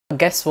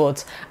Guess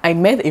what? I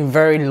made a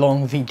very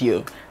long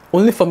video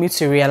only for me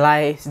to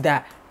realize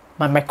that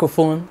my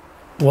microphone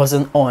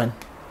wasn't on.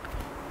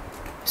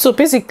 So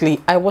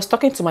basically, I was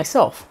talking to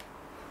myself.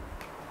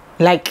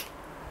 Like,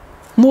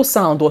 no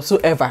sound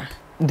whatsoever.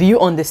 Do you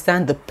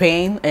understand the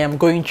pain I am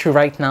going through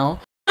right now?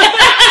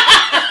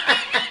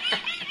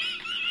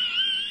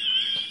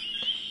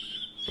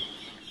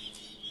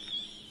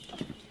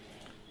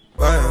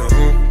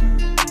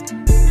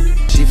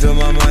 She fill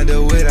my mind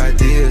up with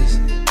ideas.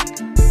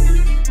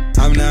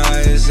 I'm the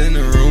highest in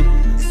the room.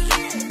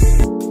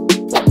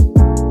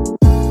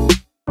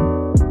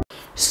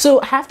 So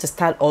I have to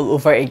start all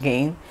over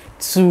again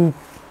to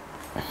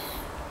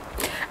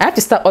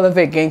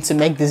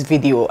make this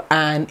video,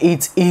 and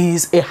it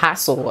is a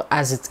hassle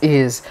as it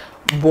is,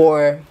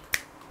 but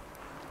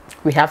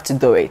we have to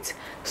do it.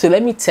 So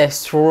let me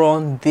test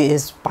run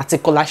this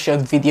particular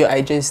short video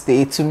I just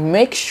did to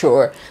make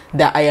sure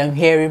that I am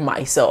hearing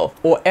myself,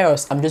 or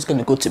else I'm just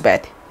gonna go to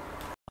bed.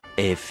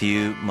 A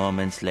few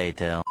moments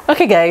later.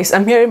 Okay guys,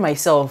 I'm hearing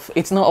myself.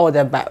 It's not all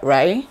that bad,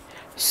 right?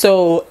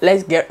 So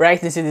let's get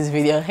right into this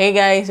video. Hey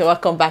guys,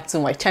 welcome back to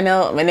my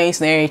channel. My name is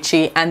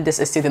Nayarichi and this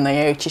is still the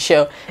Nayarichi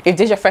Show. If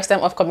this is your first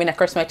time of coming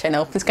across my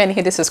channel, please kindly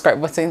hit the subscribe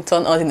button,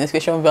 turn on the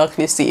notification bell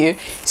close to you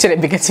so that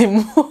we get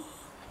more.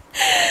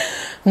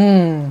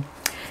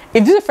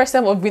 If this is the first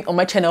time of being on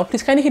my channel,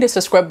 please kindly hit the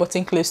subscribe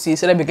button close to you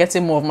so that we get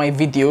more of my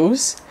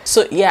videos.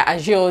 So yeah,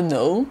 as you all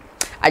know,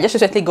 I just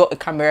recently got a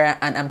camera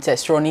and I'm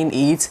test running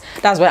it.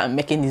 That's why I'm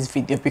making this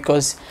video,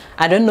 because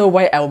I don't know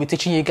why I will be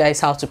teaching you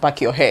guys how to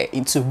pack your hair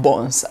into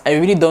buns. I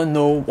really don't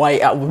know why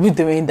I will be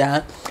doing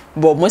that,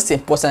 but most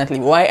importantly,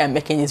 why I'm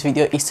making this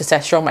video is to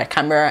test run my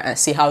camera and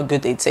see how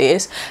good it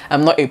is.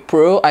 I'm not a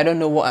pro, I don't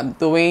know what I'm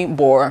doing,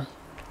 but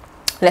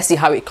let's see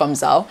how it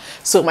comes out.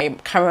 So my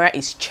camera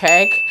is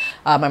checked,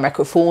 my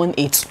microphone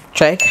is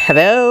checked.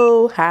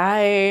 Hello,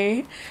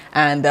 hi.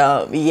 And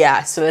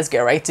yeah, so let's get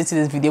right into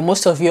this video.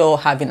 Most of you all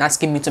have been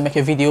asking me to make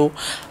a video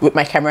with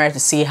my camera to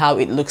see how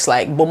it looks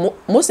like, but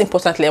most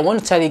importantly, I want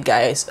to tell you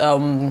guys,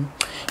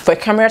 for a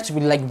camera to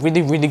be like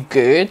really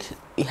good,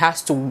 it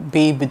has to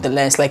be with the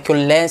lens. Like, your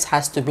lens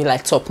has to be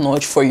like top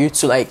notch for you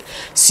to like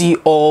see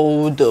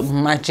all the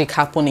magic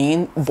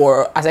happening.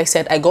 But as I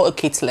said, I got a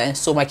kit lens,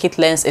 so my kit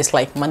lens is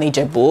like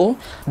manageable,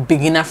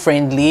 beginner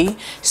friendly.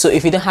 So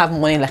if you don't have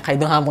money, like I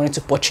don't have money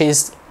to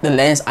purchase the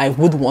lens I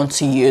would want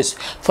to use,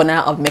 for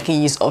now I'm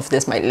making use of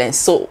this my lens.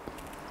 So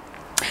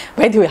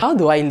by the way, how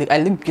do I look? I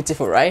look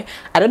beautiful, right?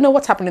 I don't know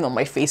what's happening on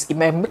my face. If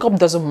my makeup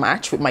doesn't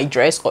match with my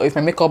dress, or if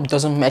my makeup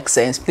doesn't make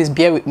sense, please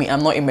bear with me.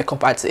 I'm not a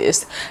makeup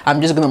artist. I'm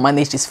just gonna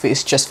manage this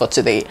face just for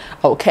today,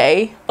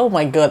 okay? Oh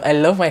my god, I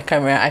love my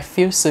camera. I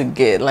feel so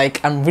good.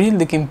 Like, I'm really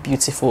looking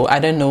beautiful. I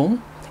don't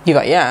know if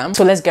I am.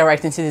 So let's get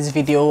right into this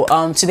video.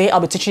 Today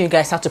I'll be teaching you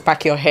guys how to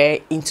pack your hair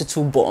into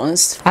 2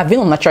 buns. I've been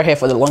on natural hair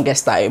for the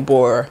longest time,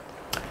 but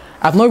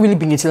I've not really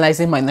been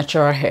utilizing my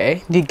natural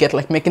hair. Did get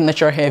like making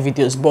natural hair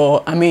videos,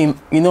 but I mean,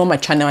 you know, my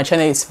channel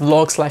is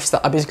vlogs, lifestyle.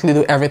 I basically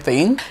do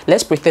everything.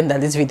 Let's pretend that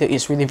this video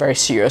is really very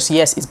serious.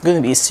 Yes, it's going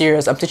to be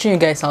serious. I'm teaching you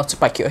guys how to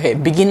pack your hair,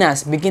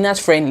 beginners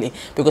friendly,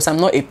 because I'm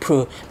not a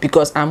pro.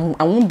 Because I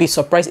won't be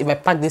surprised if I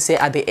pack this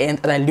hair at the end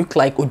and I look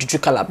like Ojuju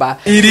Calabar.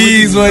 It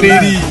is what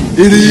it is.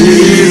 It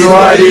is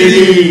what it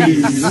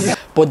is.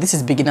 But this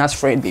is beginners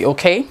friendly,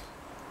 okay?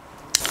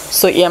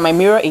 So yeah, my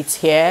mirror is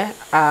here.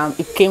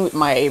 It came with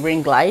my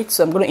ring light,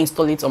 so I'm going to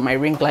install it on my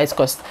ring light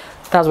because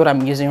that's what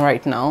I'm using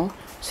right now.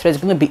 So it's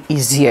going to be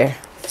easier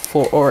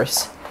for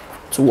us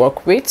to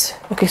work with.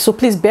 Okay, so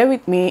please bear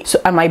with me. So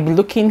I might be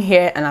looking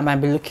here and I might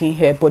be looking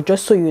here, but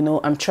just so you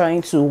know, I'm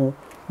trying to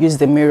use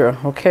the mirror.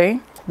 Okay,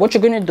 what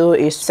you're going to do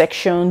is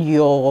section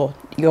your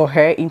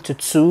hair into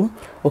 2.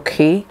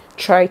 Okay,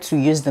 try to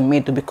use the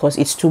middle because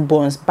it's 2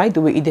 buns. By the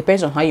way, it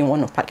depends on how you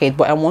want to pack it,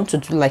 but I want to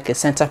do like a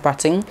center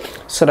parting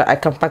so that I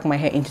can pack my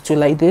hair into 2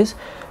 like this.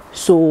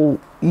 So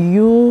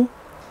you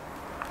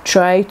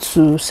try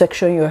to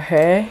section your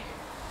hair,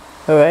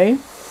 all right,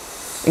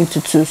 into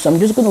 2. So I'm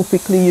just going to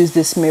quickly use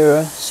this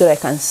mirror so that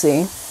I can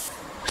see.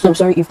 So I'm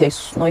sorry if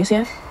there's noise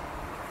here.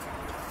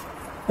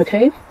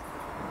 Okay,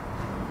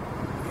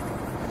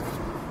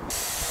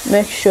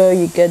 make sure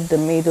you get the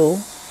middle.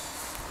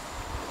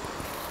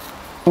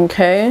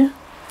 Okay,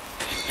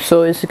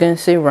 so as you can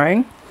see,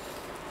 right,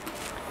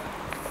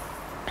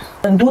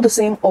 and do the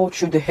same all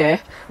through the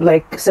hair,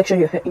 like section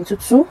your hair into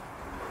 2.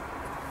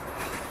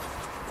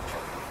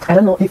 I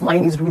don't know if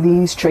mine is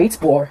really straight,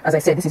 but as I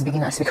said, this is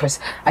beginners because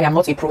I am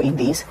not a pro in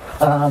this.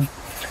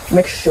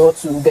 Make sure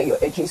to get your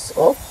edges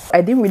off.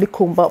 I didn't really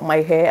comb out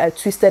my hair. I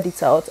twisted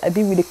it out. I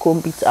didn't really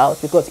comb it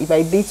out because if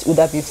I did, it would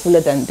have been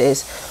fuller than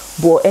this.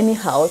 But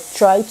anyhow,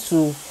 try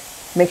to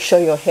make sure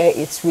your hair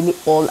is really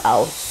all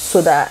out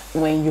so that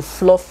when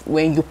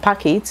you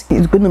pack it,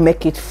 it's going to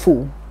make it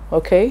full.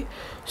 Okay,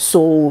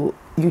 so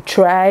you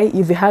try,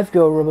 if you have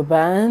your rubber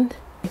band,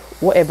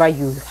 whatever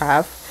you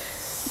have,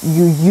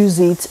 you use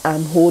it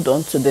and hold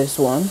on to this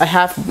one. I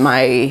have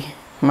my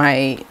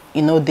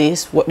you know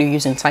this, what you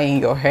use in tying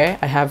your hair.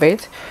 I have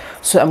it,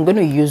 so I'm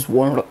gonna use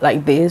one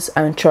like this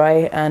and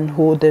try and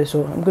hold this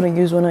one. I'm gonna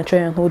use one and try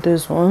and hold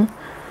this one.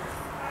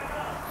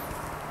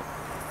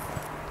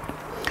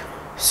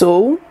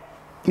 So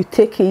you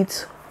take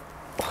it,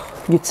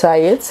 you tie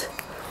it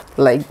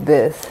like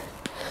this,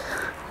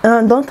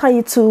 and don't tie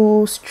it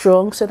too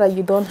strong so that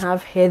you don't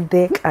have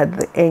headache at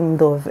the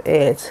end of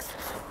it.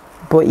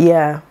 But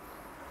yeah,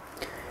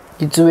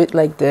 you do it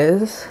like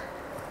this,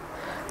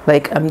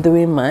 like I'm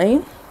doing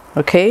mine,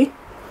 okay?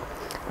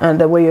 And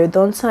then when you're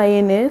done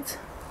tying it,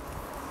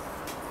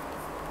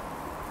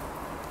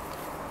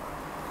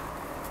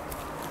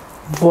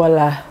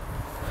 voila.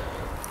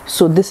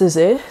 So this is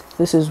it.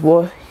 This is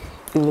what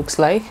it looks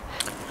like.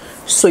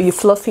 So you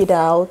fluff it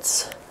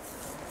out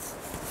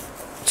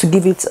to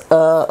give it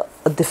a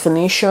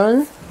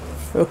definition,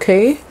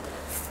 okay?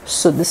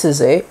 So this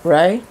is it,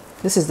 right?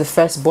 This is the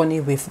first bunny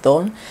we've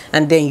done,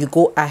 and then you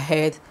go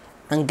ahead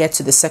and get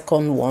to the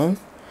second one.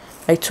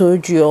 I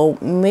told you,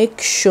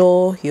 make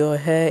sure your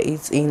hair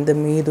is in the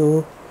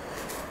middle,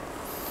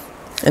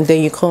 and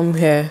then you come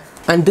here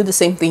and do the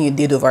same thing you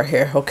did over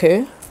here,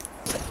 okay?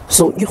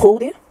 So you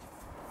hold it,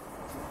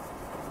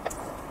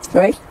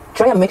 right?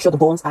 Try and make sure the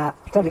buns are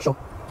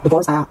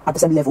at the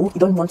same level. You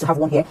don't want to have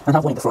one here and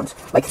have one in the front,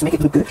 like, to make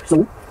it look good.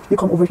 So you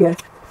come over here,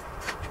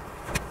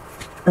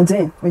 and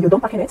then when you're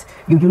done packing it,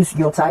 you use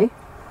your tie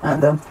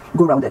and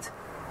go around it.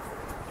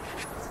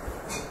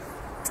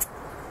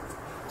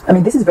 I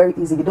mean, this is very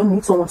easy. You don't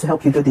need someone to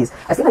help you do this.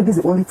 I feel like this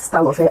is the only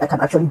style of hair I can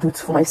actually do it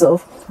for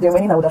myself. The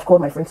remaining I would have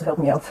called my friend to help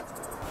me out.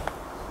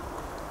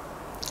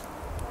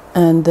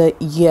 And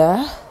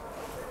yeah,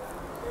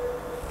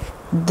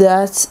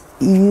 that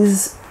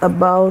is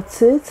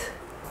about it.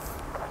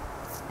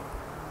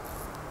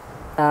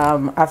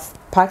 I've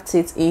packed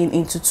it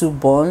into 2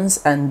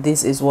 buns, and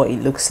this is what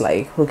it looks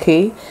like,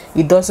 okay?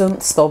 It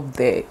doesn't stop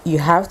there. You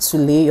have to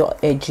lay your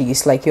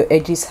edges, like your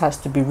edges has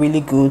to be really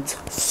good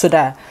so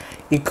that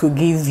it could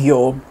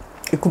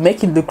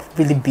make it look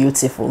really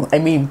beautiful. I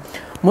mean,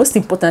 most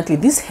importantly,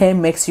 this hair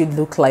makes you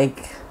look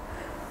like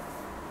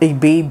a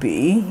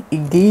baby.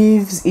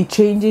 It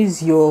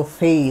changes your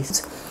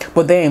face.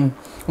 But then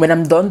when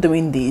I'm done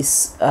doing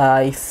this,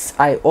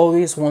 I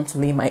always want to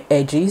lay my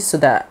edges so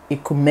that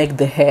it could make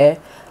the hair,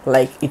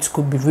 like, it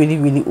could be really,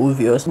 really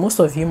obvious. Most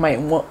of you might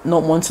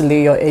not want to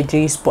lay your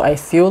edges, but I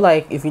feel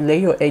like if you lay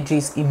your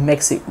edges, it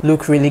makes it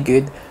look really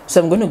good.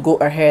 So I'm going to go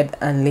ahead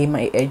and lay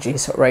my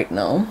edges right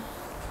now.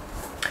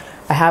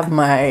 I have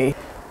my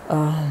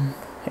can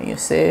you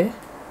see,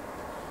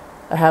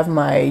 I have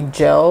my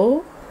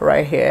gel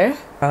right here,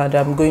 and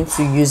I'm going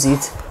to use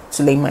it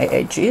to lay my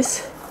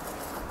edges.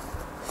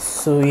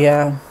 So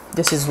yeah,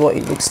 this is what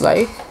it looks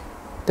like.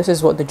 This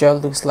is what the gel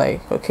looks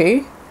like,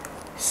 okay?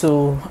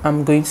 So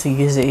I'm going to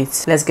use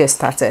it. Let's get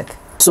started.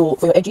 So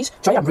for your edges,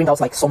 try and bring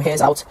out like some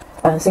hairs out,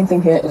 and same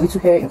thing here, a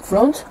little hair in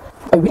front.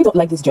 I really don't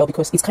like this gel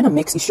because it kind of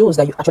makes, it shows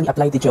that you actually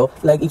applied the gel,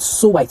 like it's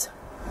so white.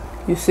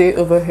 You see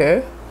over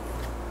here,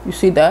 you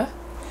see that?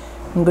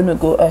 I'm gonna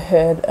go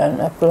ahead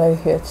and apply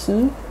here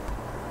too.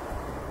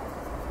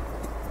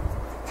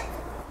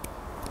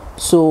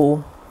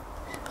 So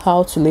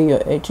how to lay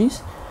your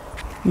edges: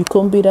 you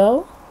comb it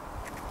out,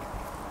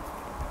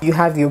 you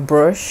have your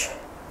brush,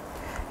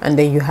 and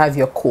then you have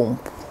your comb.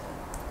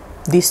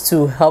 These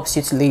two helps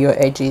you to lay your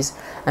edges,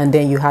 and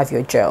then you have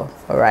your gel.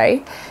 All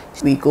right,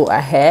 we go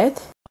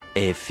ahead.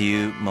 A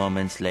few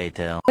moments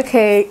later.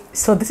 Okay,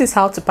 so this is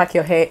how to pack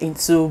your hair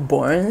into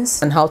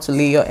buns and how to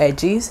lay your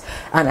edges,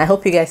 and I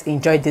hope you guys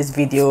enjoyed this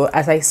video.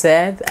 As I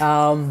said,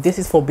 this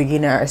is for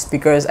beginners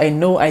because I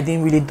know I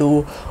didn't really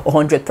do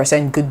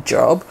 100% good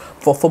job,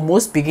 but for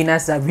most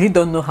beginners that really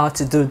don't know how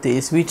to do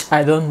this, which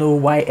I don't know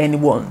why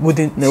anyone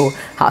wouldn't know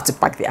how to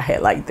pack their hair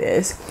like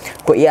this.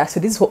 But yeah, so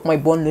this is what my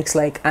bun looks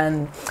like,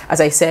 and as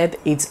I said,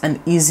 it's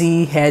an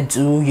easy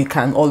hairdo. You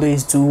can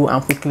always do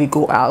and quickly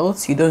go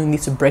out. You don't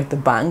need to break the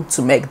bank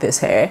to make this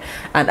hair.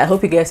 And I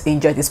hope you guys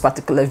enjoyed this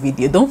particular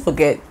video. Don't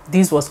forget,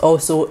 this was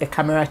also a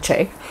camera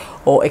check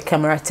or a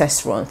camera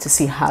test run to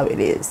see how it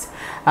is.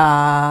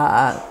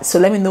 So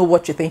let me know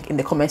what you think in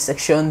the comment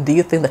section. Do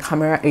you think the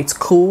camera is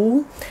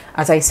cool?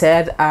 As I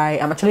said, I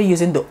am actually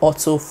using the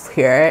auto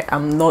here.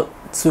 I'm not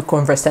too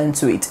conversant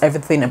to it,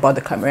 everything about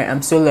the camera.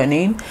 I'm still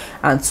learning,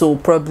 and so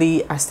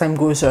probably as time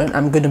goes on,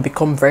 I'm going to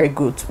become very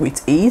good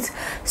with it.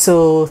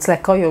 So till I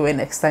call you away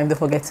next time, don't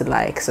forget to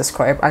like,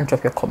 subscribe, and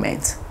drop your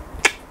comments.